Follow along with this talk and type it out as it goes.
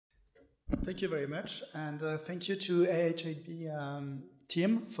Thank you very much, and thank you to AHAB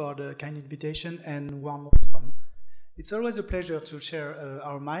team for the kind invitation and warm welcome. It's always a pleasure to share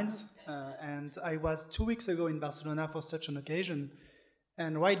our minds, and I was 2 weeks ago in Barcelona for such an occasion,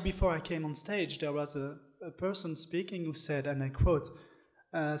 and right before I came on stage, there was a person speaking who said, and I quote,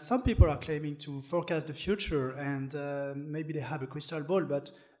 some people are claiming to forecast the future, and maybe they have a crystal ball,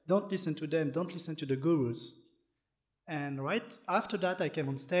 but don't listen to them, don't listen to the gurus. And right after that, I came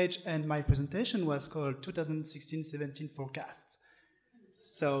on stage, and my presentation was called 2016-17 Forecast.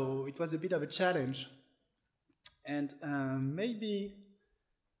 So it was a bit of a challenge. And maybe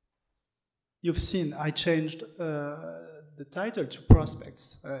you've seen I changed the title to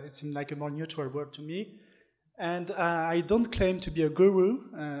Prospects. It seemed like a more neutral word to me. And I don't claim to be a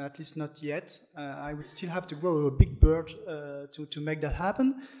guru, at least not yet. I would still have to grow a big bird to make that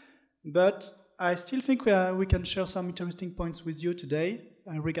happen. But I still think we can share some interesting points with you today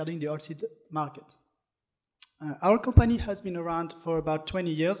regarding the oilseed market. Our company has been around for about 20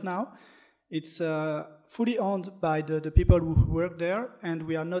 years now. It's fully owned by the people who work there, and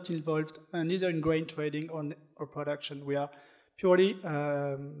we are not involved neither in grain trading or production. We are purely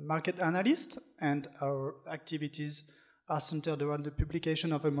market analysts, and our activities are centered around the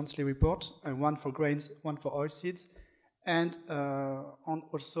publication of a monthly report, one for grains, one for oilseeds, and on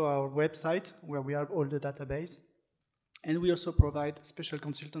also our website where we have all the database. And we also provide special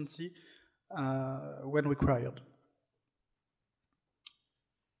consultancy when required.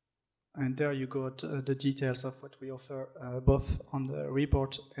 And there you got the details of what we offer both on the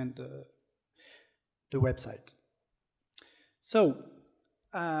report and the website. So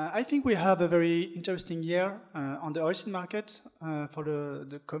I think we have a very interesting year on the oilseed market for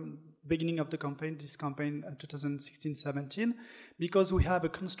the beginning of the campaign, this campaign 2016-17, because we have a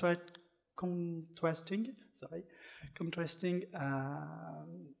contrasting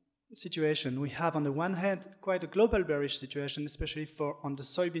situation. We have on the one hand quite a global bearish situation, especially on the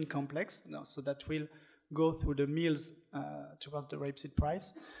soybean complex, so that will go through the mills towards the rapeseed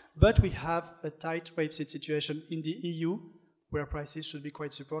price. But we have a tight rapeseed situation in the EU, where prices should be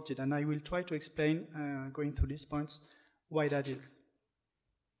quite supported. And I will try to explain, going through these points, why that is.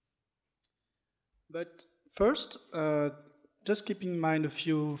 But first, just keep in mind a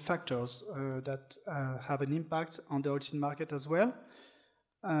few factors that have an impact on the oilseed market as well.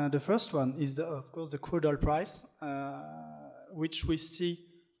 The first one is, of course, the crude oil price, which we see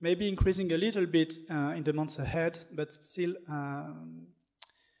maybe increasing a little bit in the months ahead, but still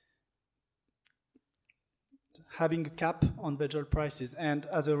having a cap on veg oil prices, and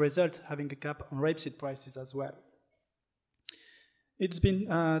as a result, having a cap on rapeseed prices as well. It's been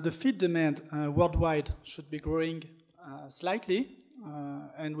the feed demand worldwide should be growing slightly,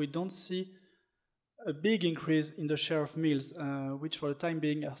 and we don't see a big increase in the share of meals, which for the time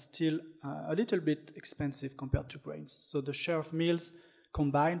being are still a little bit expensive compared to grains. So the share of meals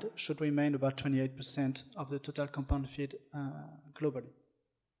combined should remain about 28% of the total compound feed globally.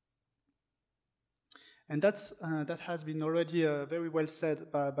 And that has been already very well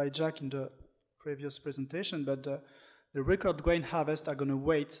said by Jack in the previous presentation, but the record grain harvest are going to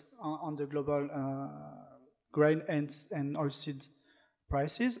wait on the global grain and oilseed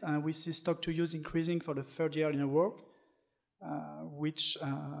prices. We see stock to use increasing for the third year in a row, which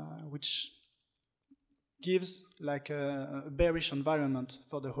gives like a bearish environment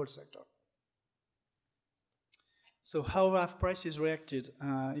for the whole sector. So how have prices reacted?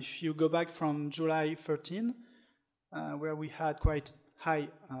 If you go back from July 13, where we had quite high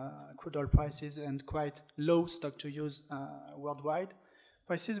crude oil prices and quite low stock to use worldwide,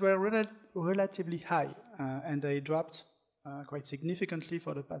 prices were relatively high, and they dropped quite significantly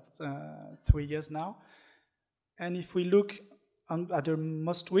for the past 3 years now. And if we look at the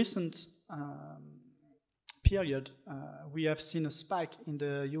most recent period, we have seen a spike in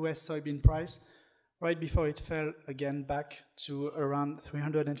the US soybean price right before it fell again back to around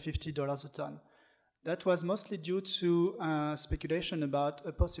 $350 a ton. That was mostly due to speculation about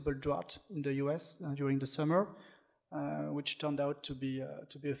a possible drought in the US during the summer, which turned out to be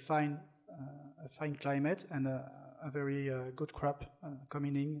a fine climate and a very good crop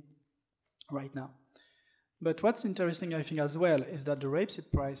coming in right now. But what's interesting, I think, as well, is that the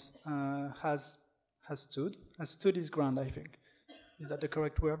rapeseed price has stood his ground, I think. Is that the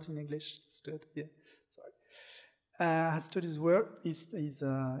correct word in English? Stood, yeah. Sorry. Has stood his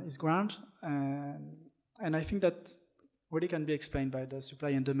ground, and I think that really can be explained by the supply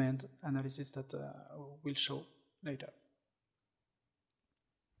and demand analysis that we'll show later.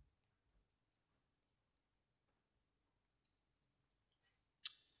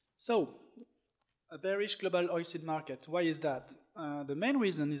 So, a bearish global oilseed market. Why is that? The main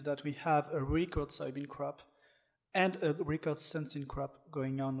reason is that we have a record soybean crop and a record sunflower crop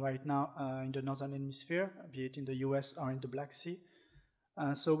going on right now in the northern hemisphere, be it in the US or in the Black Sea.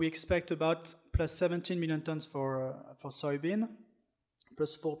 So we expect about plus 17 million tons for soybean,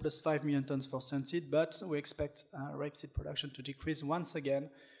 plus 4, plus 5 million tons for sunseed, but we expect rapeseed production to decrease once again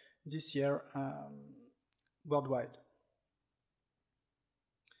this year worldwide.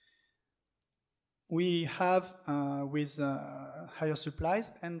 We have, with higher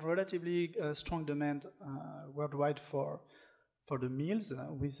supplies and relatively strong demand worldwide for the meals,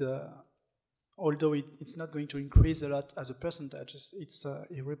 although it's not going to increase a lot as a percentage,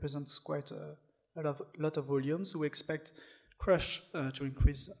 it represents quite a lot of volumes. We expect crush to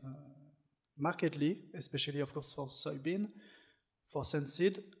increase markedly, especially, of course, for soybean, for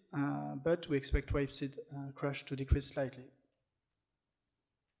sunseed, but we expect rapeseed crush to decrease slightly.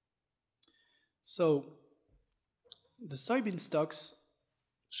 So the soybean stocks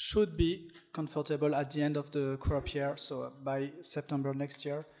should be comfortable at the end of the crop year, so by September next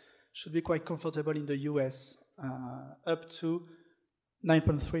year, should be quite comfortable in the US, up to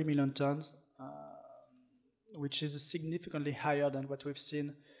 9.3 million tons, which is significantly higher than what we've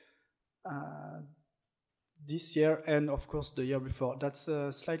seen this year and, of course, the year before. That's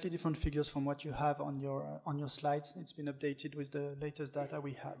slightly different figures from what you have on your slides. It's been updated with the latest data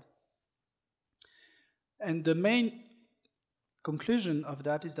we had. And the main conclusion of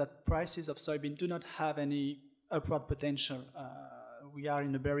that is that prices of soybean do not have any upward potential. We are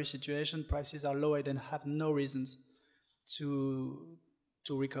in a bearish situation. Prices are low and have no reasons to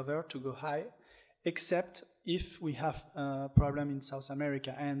recover, to go high, except if we have a problem in South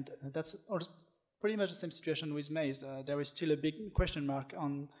America. And that's pretty much the same situation with maize. There is still a big question mark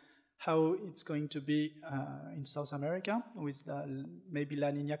on how it's going to be in South America, with maybe La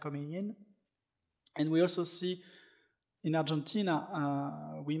Nina coming in. And we also see in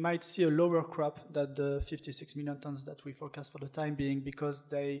Argentina, we might see a lower crop than the 56 million tons that we forecast for the time being, because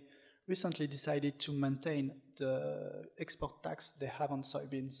they recently decided to maintain the export tax they have on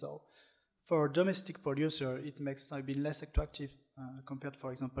soybean. So for a domestic producer, it makes soybean less attractive compared,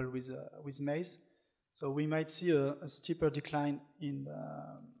 for example, with maize. So we might see a steeper decline in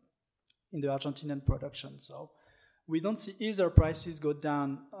the Argentinian production. So we don't see either prices go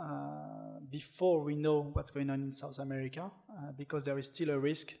down before we know what's going on in South America, because there is still a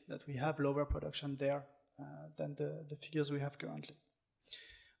risk that we have lower production there than the figures we have currently.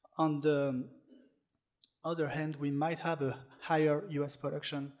 On the other hand, we might have a higher US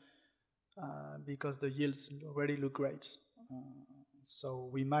production because the yields already look great. So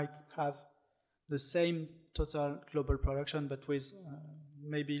we might have the same total global production, but with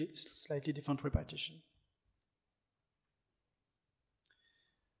maybe slightly different repartition.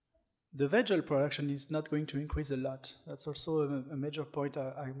 The veg oil production is not going to increase a lot. That's also a major point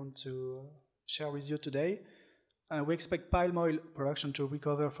I want to share with you today. We expect palm oil production to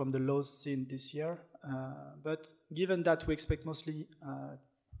recover from the lows seen this year, but given that we expect mostly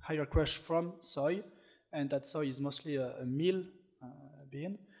higher crush from soy, and that soy is mostly a meal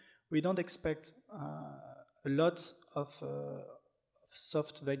bean, we don't expect a lot of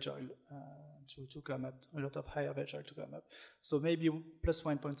soft veg oil to come up, a lot of higher veg oil to come up. So maybe plus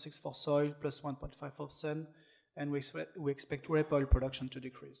 1.6 for soy, plus 1.5 for sun, and we expect rape oil production to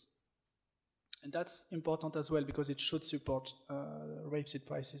decrease. And that's important as well, because it should support rapeseed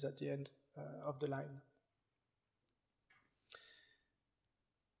prices at the end of the line.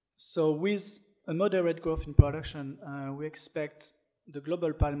 So with a moderate growth in production, we expect the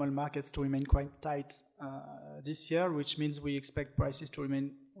global palm oil markets to remain quite tight this year, which means we expect prices to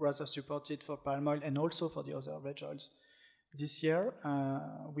remain rather supported for palm oil and also for the other veg oils. This year,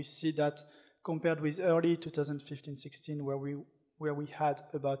 we see that compared with early 2015-16, where we had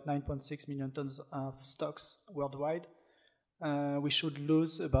about 9.6 million tons of stocks worldwide, we should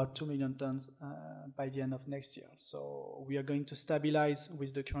lose about 2 million tons by the end of next year. So we are going to stabilize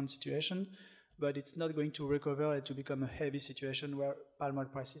with the current situation, but it's not going to recover and to become a heavy situation where palm oil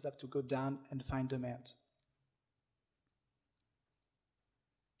prices have to go down and find demand.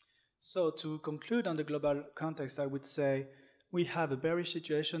 So to conclude on the global context, I would say we have a bearish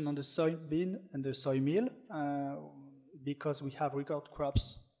situation on the soybean and the soy meal because we have record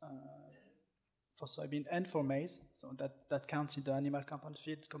crops for soybean and for maize, so that counts in the animal compound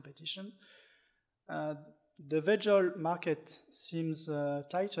feed competition. The veg oil market seems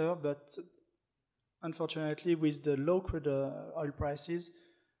tighter, but unfortunately, with the low crude oil prices,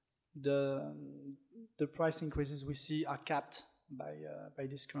 the price increases we see are capped by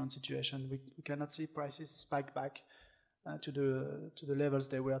this current situation. We cannot see prices spike back to the levels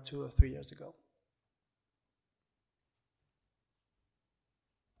they were 2 or 3 years ago.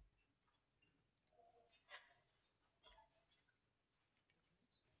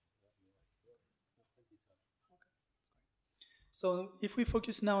 So if we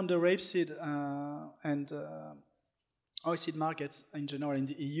focus now on the rapeseed and oilseed markets in general in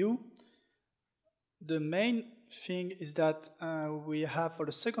the EU, the main thing is that we have for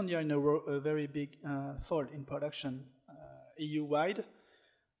the second year in a row a very big fall in production EU-wide.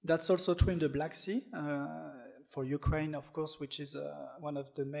 That's also true in the Black Sea, for Ukraine, of course, which is one of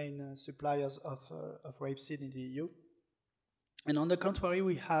the main suppliers of rapeseed in the EU. And on the contrary,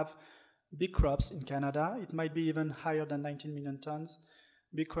 we have big crops in Canada. It might be even higher than 19 million tons.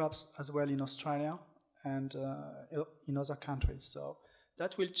 Big crops as well in Australia and in other countries. So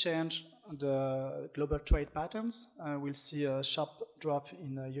that will change the global trade patterns. We'll see a sharp drop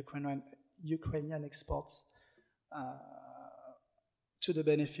in Ukrainian exports to the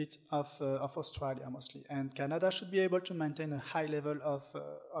benefit of Australia mostly. And Canada should be able to maintain a high level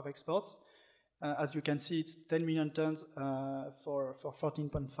of exports. As you can see, it's 10 million tons for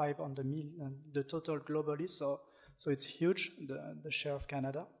 14.5 on the total globally. So it's huge, the share of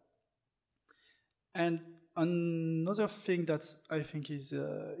Canada. And another thing that I think is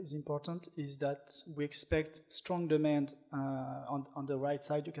important is that we expect strong demand on the right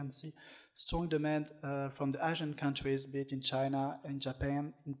side. You can see strong demand from the Asian countries, be it in China, in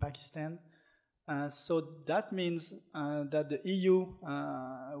Japan, in Pakistan. So that means that the EU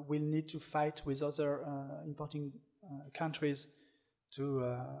will need to fight with other importing countries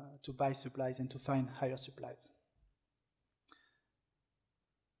to buy supplies and to find higher supplies.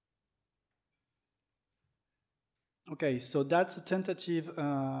 Okay, so that's a tentative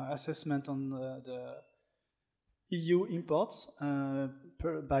assessment on the EU imports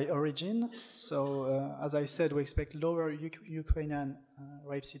by origin. So as I said, we expect lower Ukrainian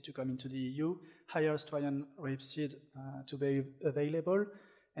rapeseed to come into the EU, higher Australian rapeseed to be available,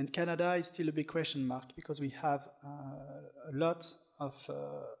 and Canada is still a big question mark because we have a lot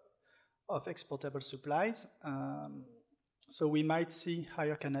of exportable supplies. So we might see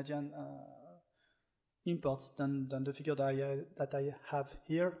higher Canadian imports than the figure that I have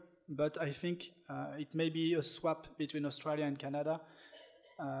here. But I think it may be a swap between Australia and Canada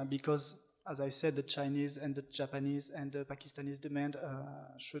because, as I said, the Chinese and the Japanese and the Pakistanis demand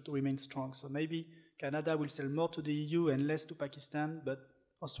should remain strong. So maybe Canada will sell more to the EU and less to Pakistan, but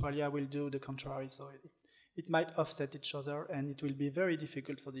Australia will do the contrary. So it might offset each other, and it will be very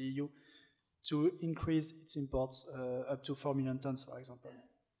difficult for the EU to increase its imports up to 4 million tons, for example.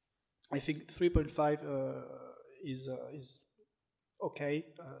 I think 3.5 is okay.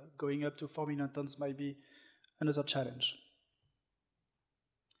 Going up to 4 million tons might be another challenge.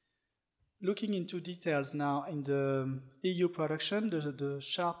 Looking into details now in the EU production, the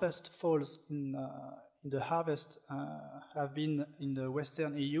sharpest falls in the harvest have been in the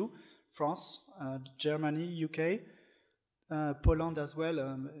Western EU, France, Germany, UK, Poland as well,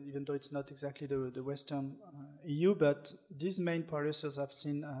 even though it's not exactly the Western EU, but these main producers have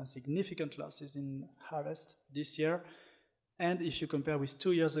seen significant losses in harvest this year. And if you compare with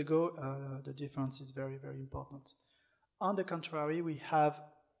 2 years ago, the difference is very, very important. On the contrary, we have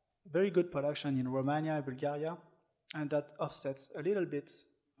very good production in Romania and Bulgaria, and that offsets a little bit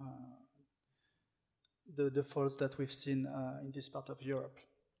the falls that we've seen in this part of Europe.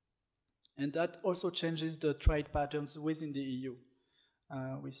 And that also changes the trade patterns within the EU.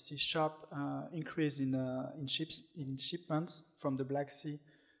 We see sharp increase in shipments from the Black Sea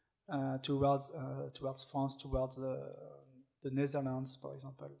towards France, towards the Netherlands, for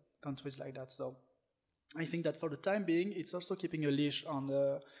example, countries like that. So I think that for the time being, it's also keeping a leash on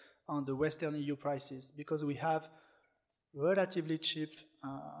the Western EU prices because we have relatively cheap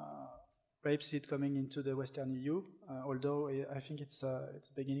rapeseed coming into the Western EU, although I think it's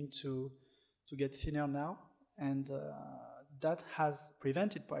beginning to get thinner now, and that has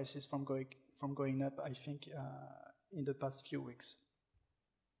prevented prices from going up, I think, in the past few weeks.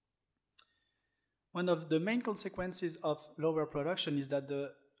 One of the main consequences of lower production is that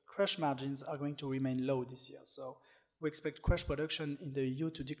the crush margins are going to remain low this year. So we expect crush production in the EU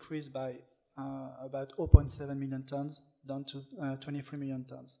to decrease by about 0.7 million tons down to 23 million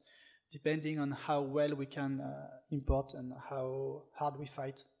tons, depending on how well we can import and how hard we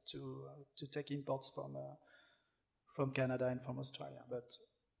fight to take imports from Canada and from Australia. But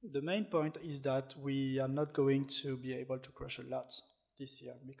the main point is that we are not going to be able to crush a lot this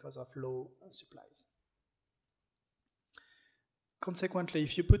year because of low supplies. Consequently,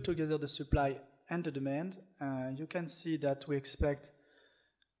 if you put together the supply and the demand, you can see that we expect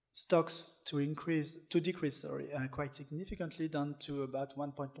stocks to decrease quite significantly, down to about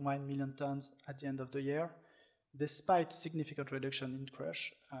 1.1 million tons at the end of the year, despite significant reduction in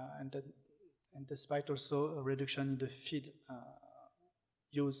crush and despite also a reduction in the feed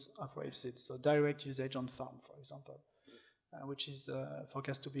use of rapeseed, so direct usage on farm, for example. which is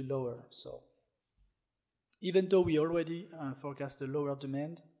forecast to be lower. So even though we already forecast a lower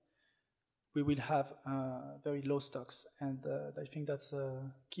demand, we will have very low stocks, and I think that's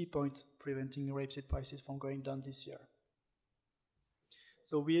a key point preventing rapeseed prices from going down this year.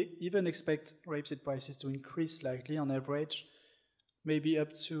 So we even expect rapeseed prices to increase slightly on average, maybe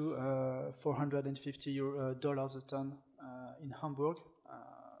up to $450 a ton in Hamburg.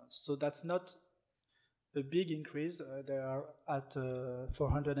 So that's not a big increase. They are at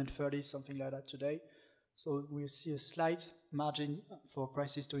 430, something like that today. So we'll see a slight margin for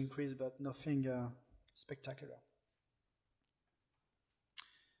prices to increase, but nothing spectacular.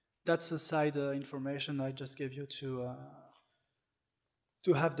 That's a side information I just gave you to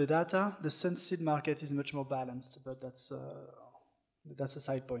have the data. The sunseed market is much more balanced, but that's a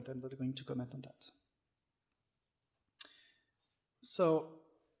side point. I'm not going to comment on that. So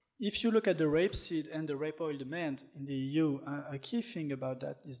if you look at the rapeseed and the rape oil demand in the EU, a key thing about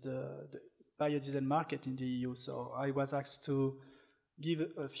that is the biodiesel market in the EU. So I was asked to give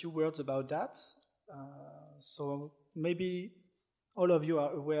a few words about that. So maybe all of you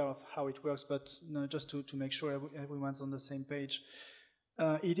are aware of how it works, but just to make sure everyone's on the same page.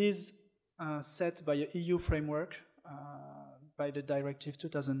 It is set by an EU framework by the Directive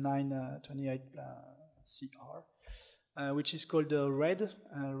 2009-28 CR, which is called the RED,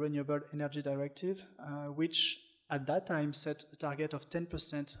 Renewable Energy Directive, which at that time set a target of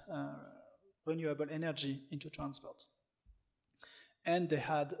 10% renewable energy into transport. And they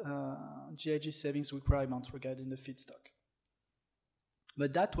had GHG savings requirements regarding the feedstock.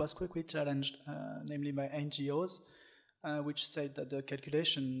 But that was quickly challenged, namely by NGOs, which said that the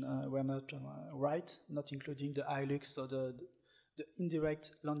calculation were not right, not including the ILUC, so the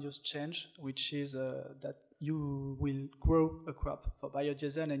indirect land use change, which is that you will grow a crop for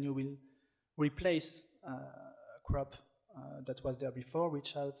biodiesel and you will replace a crop that was there before,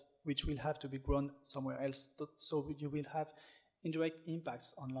 which will have to be grown somewhere else. So you will have indirect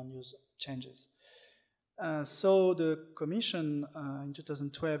impacts on land use changes. So the Commission in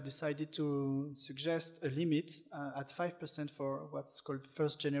 2012 decided to suggest a limit at 5% for what's called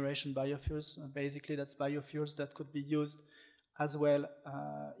first generation biofuels. Basically, that's biofuels that could be used as well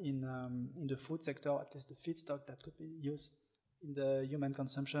in the food sector, at least the feedstock that could be used in the human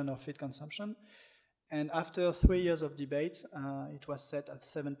consumption or feed consumption. And after 3 years of debate, it was set at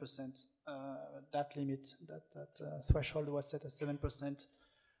 7%. That limit, that threshold was set at 7%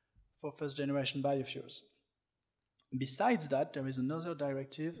 for first generation biofuels. Besides that, there is another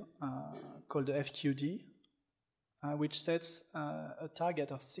directive called the FQD, which sets a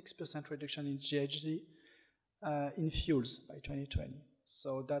target of 6% reduction in GHG in fuels by 2020.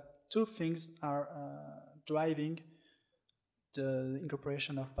 So that two things are driving the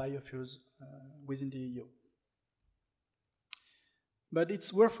incorporation of biofuels within the EU. But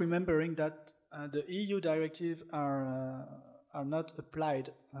it's worth remembering that the EU directives are not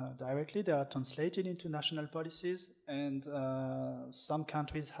applied directly. They are translated into national policies, and some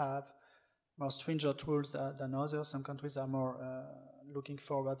countries have more stringent rules than others. Some countries are more looking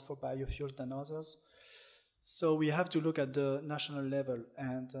forward for biofuels than others. So we have to look at the national level.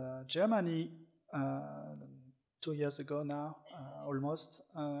 And Germany, 2 years ago now, almost,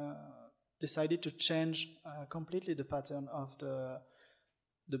 decided to change completely the pattern of the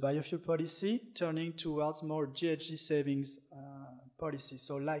biofuel policy, turning towards more GHG savings policy,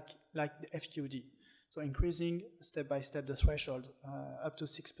 so like the FQD. So increasing step by step the threshold up to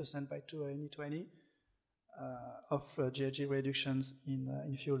 6% by 2020 of GHG reductions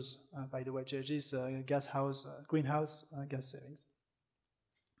in fuels. By the way, GHG is greenhouse gas savings.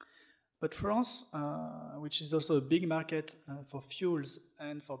 But France, which is also a big market for fuels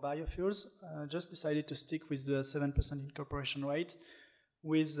and for biofuels, just decided to stick with the 7% incorporation rate,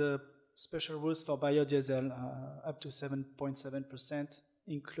 with special rules for biodiesel up to 7.7%,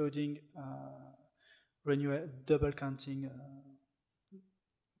 including double counting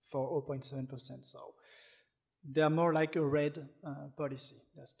for 0.7%. So they are more like a red policy.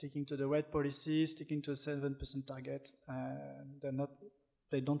 They're sticking to the red policy, sticking to a 7% target, and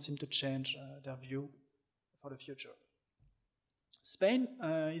they don't seem to change their view for the future. Spain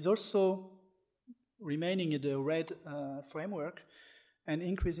is also remaining in the red framework and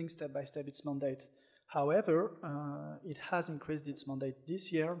increasing step by step its mandate. However, it has increased its mandate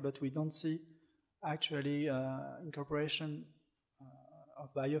this year, but we don't see actually incorporation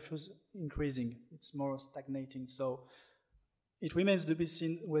of biofuels increasing. It's more stagnating. So it remains to be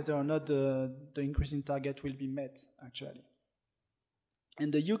seen whether or not the increasing target will be met, actually. In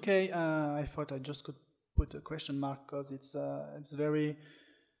the UK, I thought I just could put a question mark because it's very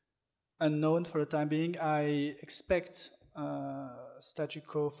unknown for the time being. I expect statu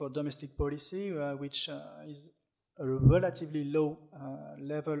quo for domestic policy, which is a relatively low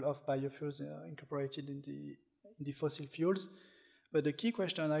level of biofuels incorporated in the fossil fuels. But the key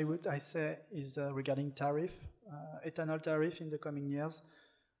question I say is regarding tariff, ethanol tariff in the coming years.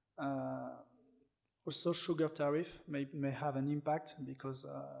 Also, sugar tariff may have an impact because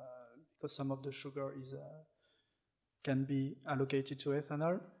some of the sugar can be allocated to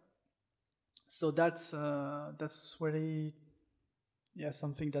ethanol. So that's really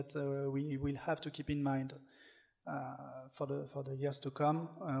something that we will have to keep in mind for the years to come.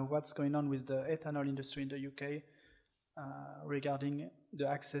 What's going on with the ethanol industry in the UK regarding the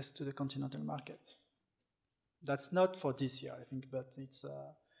access to the continental market? That's not for this year, I think, but it's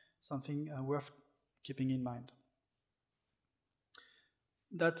something worth keeping in mind.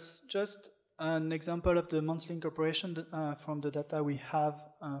 That's just an example of the monthly incorporation from the data we have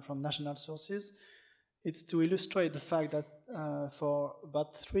from national sources. It's to illustrate the fact that for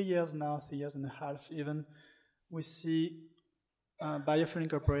about 3 years now, 3 years and a half even, we see biofuel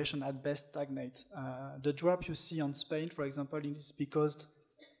incorporation at best stagnate. The drop you see on Spain, for example, is because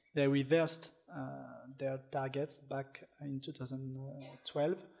they reversed their targets back in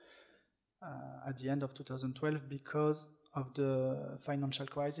 2012, at the end of 2012, because of the financial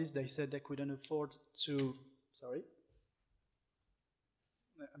crisis. They said they couldn't afford to, sorry,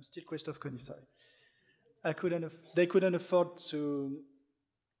 I'm still Christophe Conny, sorry. They couldn't afford to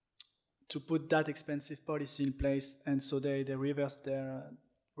put that expensive policy in place, and so they reversed their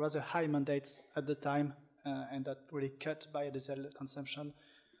rather high mandates at the time, and that really cut biodiesel consumption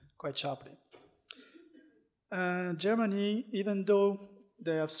quite sharply. Germany, even though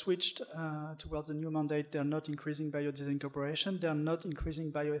they have switched towards a new mandate, they're not increasing biodiesel incorporation, they're not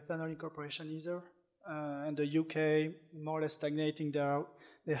increasing bioethanol incorporation either, and the UK more or less stagnating.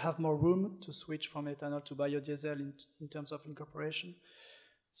 They have more room to switch from ethanol to biodiesel in terms of incorporation.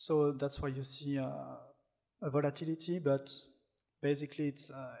 So that's why you see a volatility, but basically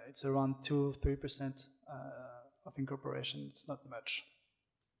it's around 2-3% of incorporation. It's not much.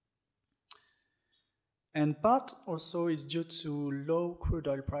 And part also is due to low crude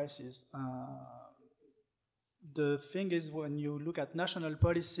oil prices. The thing is, when you look at national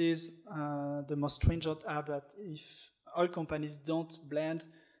policies, the most stringent are that if oil companies don't blend,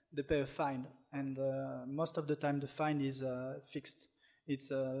 they pay a fine. And most of the time the fine is fixed. It's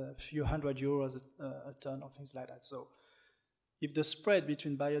a few €100 a ton or things like that. So if the spread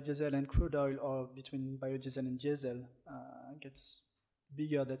between biodiesel and crude oil, or between biodiesel and diesel, gets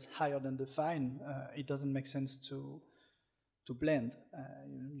bigger, that's higher than the fine, it doesn't make sense to blend.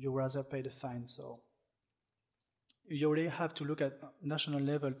 You rather pay the fine. So you really have to look at national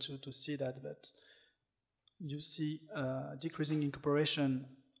level to see that, but you see decreasing incorporation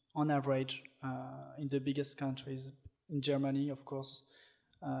on average in the biggest countries. In Germany, of course,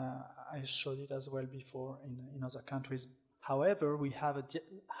 I showed it as well before in other countries. However, we have a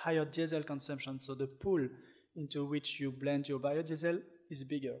higher diesel consumption, so the pool into which you blend your biodiesel is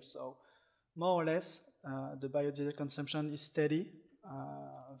bigger. So more or less, the biodiesel consumption is steady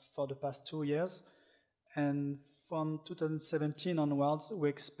for the past 2 years. And from 2017 onwards, we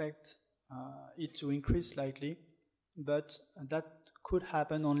expect it to increase slightly, but that could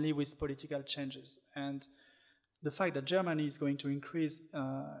happen only with political changes. And the fact that Germany is going to increase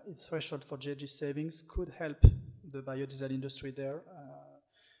its threshold for GHG savings could help the biodiesel industry there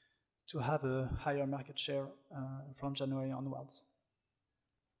to have a higher market share from January onwards.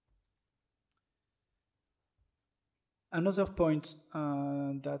 Another point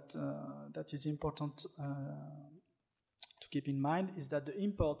that is important to keep in mind is that the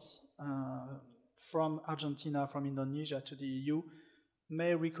imports from Argentina, from Indonesia to the EU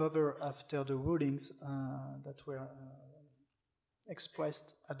may recover after the rulings that were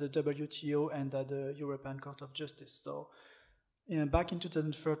expressed at the WTO and at the European Court of Justice. So back in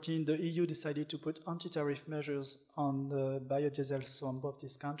 2013, the EU decided to put anti-tariff measures on the biodiesel from both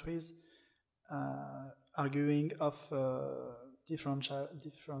these countries, arguing of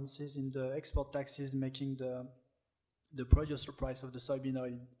differences in the export taxes, making the producer price of the soybean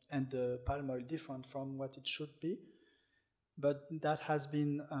oil and the palm oil different from what it should be. But that has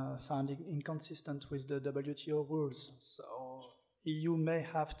been found inconsistent with the WTO rules. So EU may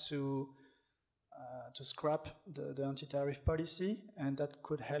have to scrap the anti-tariff policy, and that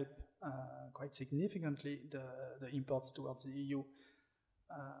could help quite significantly the imports towards the EU.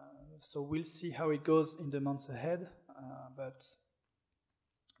 So we'll see how it goes in the months ahead, but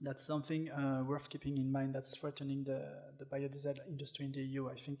that's something worth keeping in mind that's threatening the biodiesel industry in the EU,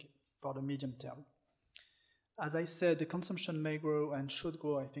 I think, for the medium term. As I said, the consumption may grow and should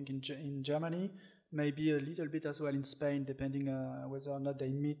grow, I think, in Germany, maybe a little bit as well in Spain, depending whether or not they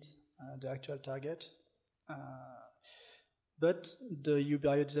meet the actual target. But the EU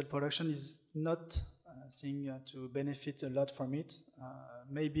biodiesel production is not seeing to benefit a lot from it.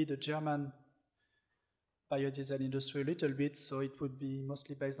 Maybe the German biodiesel industry a little bit, so it would be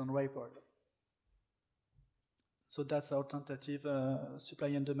mostly based on rape oil. So that's our tentative supply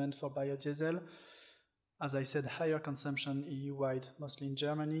and demand for biodiesel. As I said, higher consumption EU-wide, mostly in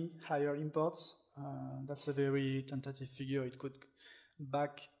Germany, higher imports. That's a very tentative figure. It could,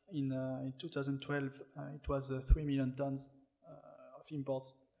 back in 2012, it was 3 million tons of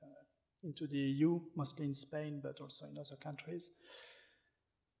imports into the EU, mostly in Spain, but also in other countries.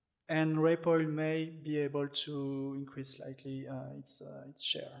 And rape oil may be able to increase slightly its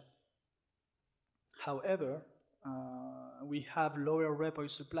share. However, we have lower rape oil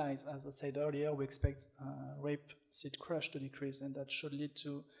supplies. As I said earlier, we expect rapeseed crush to decrease, and that should lead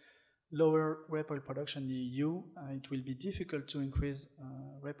to lower rape oil production in the EU. It will be difficult to increase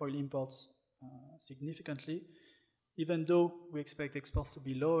rape oil imports significantly. Even though we expect exports to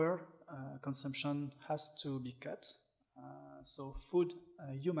be lower, consumption has to be cut. So food,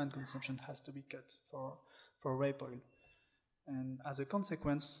 human consumption has to be cut for rape oil. And as a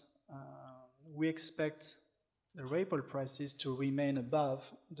consequence, we expect the rape oil prices to remain above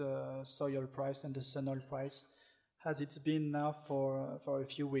the soy oil price and the sun oil price, as it's been now for a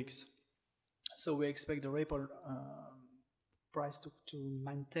few weeks. So we expect the rape oil price to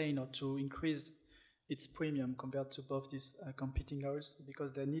maintain or to increase its premium compared to both these competing oils,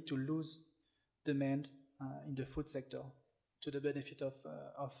 because they need to lose demand in the food sector to the benefit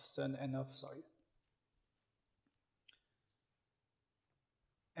of sun and of soy.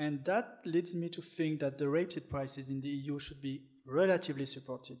 And that leads me to think that the rapeseed prices in the EU should be relatively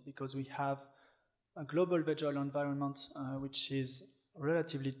supported, because we have a global veg oil environment which is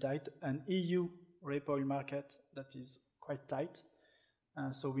relatively tight, an EU rape oil market that is quite tight.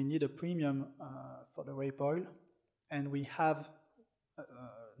 So we need a premium for the rape oil, and we have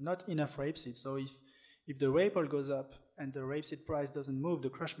not enough rapeseed. So if the rape oil goes up and the rapeseed price doesn't move, the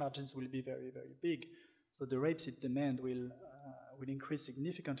crush margins will be very, very big. So the rapeseed demand will increase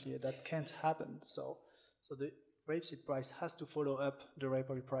significantly, and that can't happen. So the rapeseed price has to follow up the rape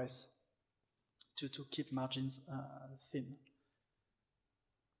oil price to keep margins thin.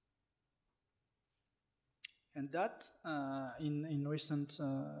 And that, in recent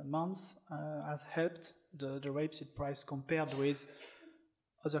months, has helped the rapeseed price compared with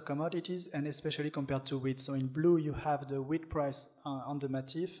other commodities, and especially compared to wheat. So in blue, you have the wheat price on the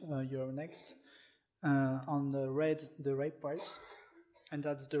Matif, Euronext. On the red, the rape price, and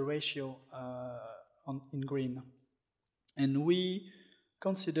that's the ratio in green. And we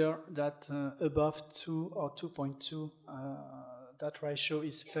consider that above 2 or 2.2, that ratio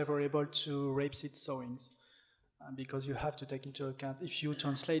is favorable to rapeseed sowings, because you have to take into account, if you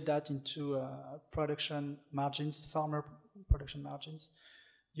translate that into production margins, farmer production margins,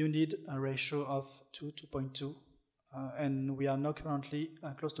 you need a ratio of 2.2, and we are now currently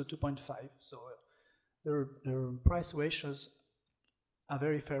close to 2.5. So the price ratios are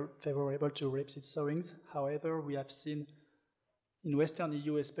very favorable to rapeseed sowings. However, we have seen in Western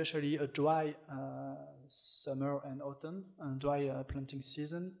EU especially a dry summer and autumn, and dry planting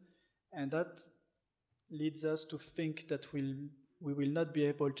season, and that leads us to think that we will not be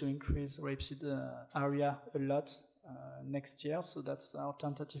able to increase rapeseed area a lot next year. So that's our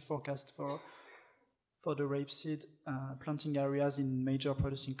tentative forecast for the rapeseed planting areas in major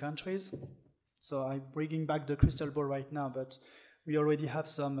producing countries. So I'm bringing back the crystal ball right now, but we already have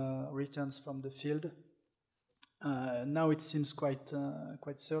some returns from the field. Now it seems quite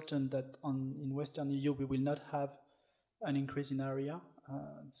certain that in Western EU we will not have an increase in area.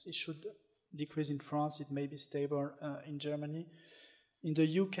 It should decrease in France. It may be stable in Germany. In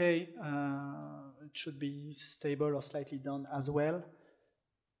the UK, it should be stable or slightly down as well.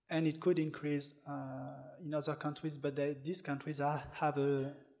 And it could increase in other countries, but these countries have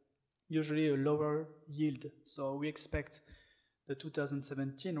usually a lower yield. So we expect the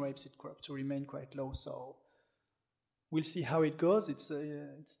 2017 rapeseed crop to remain quite low. So we'll see how it goes. It's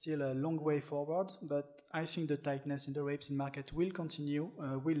still a long way forward, but I think the tightness in the rapeseed market will continue,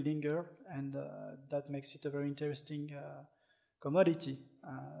 will linger, and that makes it a very interesting commodity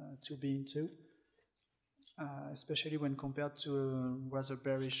to be into, especially when compared to a rather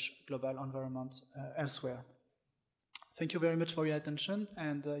bearish global environment elsewhere. Thank you very much for your attention,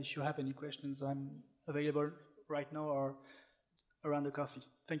 and if you have any questions, I'm available right now or around the coffee.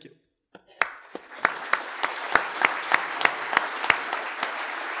 Thank you.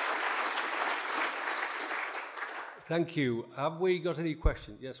 Thank you. Have we got any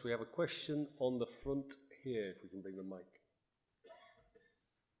questions? Yes, we have a question on the front here, if we can bring the mic.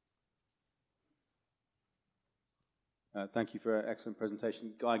 Thank you for an excellent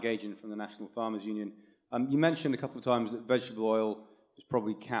presentation. Guy Gagan from the National Farmers Union. You mentioned a couple of times that vegetable oil is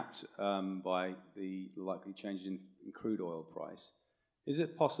probably capped by the likely changes in crude oil price. Is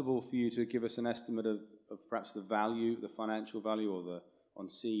it possible for you to give us an estimate of perhaps the value, the financial value, or on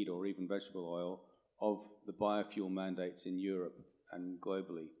seed or even vegetable oil, of the biofuel mandates in Europe and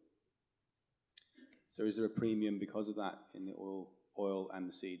globally? So is there a premium because of that in the oil and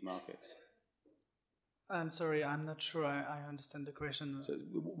the seed markets? I'm sorry, I'm not sure I understand the question. So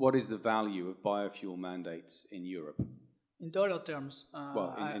what is the value of biofuel mandates in Europe? In dollar terms,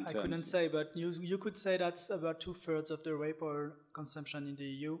 Well, in I terms couldn't say, but you could say that's about 2/3 of the rape oil consumption in the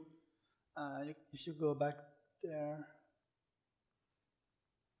EU. If you go back there,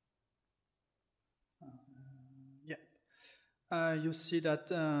 you see that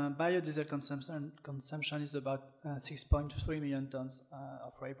biodiesel consumption is about 6.3 million tons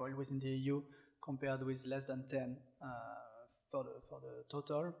of rape oil within the EU, compared with less than 10 for the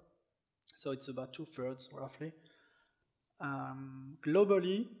total. So it's about 2/3 roughly.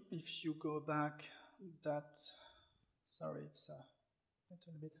 Globally, if you go back, sorry, it's a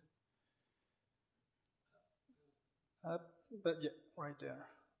little bit up, but yeah, right there.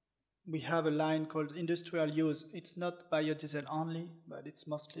 We have a line called industrial use. It's not biodiesel only, but it's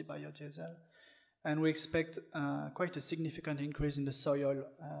mostly biodiesel. And we expect quite a significant increase in the soy oil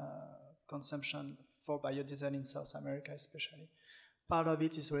consumption for biodiesel in South America especially. Part of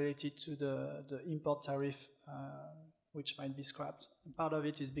it is related to the import tariff, which might be scrapped. Part of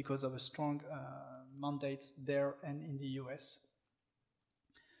it is because of a strong mandate there and in the US.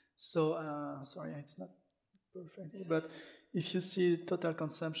 So, sorry, it's not perfect, but if you see total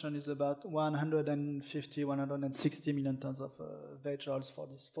consumption is about 150, 160 million tons of veg oils for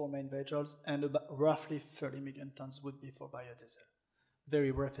these four main veg oils, and about roughly 30 million tons would be for biodiesel.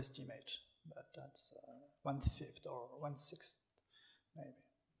 Very rough estimate, but that's 1/5 or 1/6 maybe.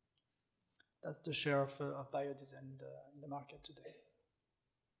 That's the share of biodiesel in the market today.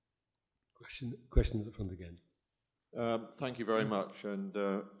 Question at the front again. Thank you very much, and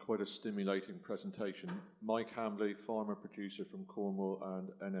quite a stimulating presentation. Mike Hambley, farmer producer from Cornwall and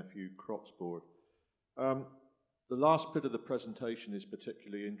NFU Crops Board. The last bit of the presentation is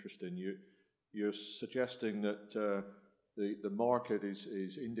particularly interesting. You're suggesting that the market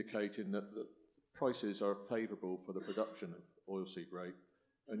is indicating that the prices are favourable for the production of oilseed rape,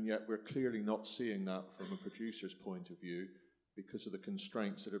 and yet we're clearly not seeing that from a producer's point of view because of the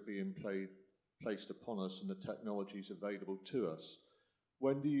constraints that are being placed upon us and the technologies available to us.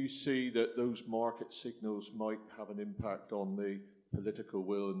 When do you see that those market signals might have an impact on the political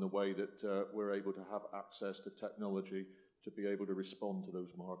will and the way that we're able to have access to technology to be able to respond to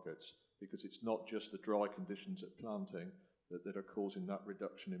those markets? Because it's not just the dry conditions at planting that are causing that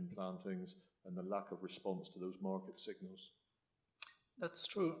reduction in plantings and the lack of response to those market signals. That's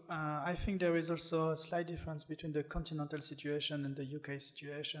true. I think there is also a slight difference between the continental situation and the UK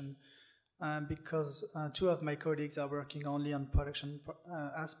situation. Because two of my colleagues are working only on production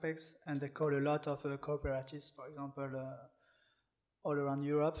aspects, and they call a lot of cooperatives, for example, all around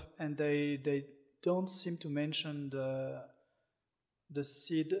Europe, and they don't seem to mention the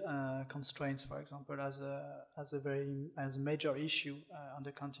seed constraints, for example, as a major issue on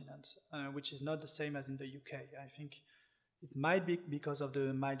the continent, which is not the same as in the UK. I think it might be because of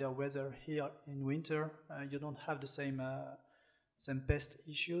the milder weather here in winter. You don't have the same pest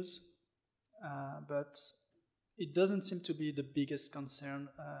issues. But it doesn't seem to be the biggest concern,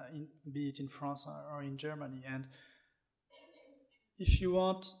 be it in France or in Germany. And if you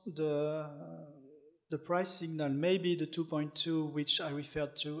want the price signal, maybe the 2.2, which I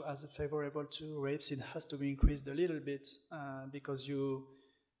referred to as favorable to rapeseed, has to be increased a little bit because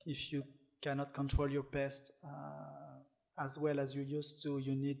if you cannot control your pest as well as you used to,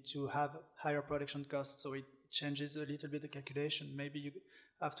 you need to have higher production costs. So it changes a little bit the calculation. Maybe you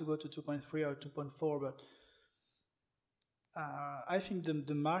have to go to 2.3 or 2.4, but I think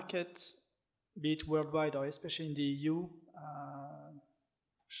the market, be it worldwide or especially in the EU,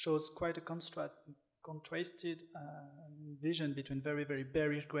 shows quite a contrasted vision between very, very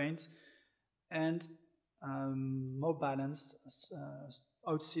bearish grains and more balanced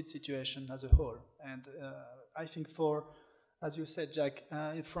oilseed situation as a whole. And I think as you said, Jack,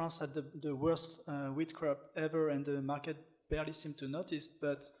 France had the worst wheat crop ever, and the market barely seemed to notice.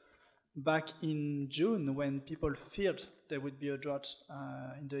 But back in June, when people feared there would be a drought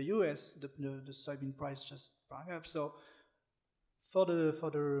in the US, the soybean price just sprang up. So for the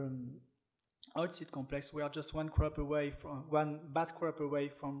oilseed complex, we are just one bad crop away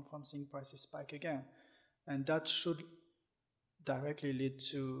from seeing prices spike again. And that should directly lead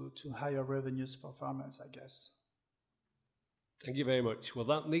to higher revenues for farmers, I guess. Thank you very much. Well,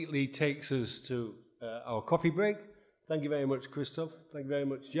 that neatly takes us to our coffee break. Thank you very much, Christophe. Thank you very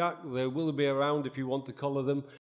much, Jack. They will be around if you want to collar them.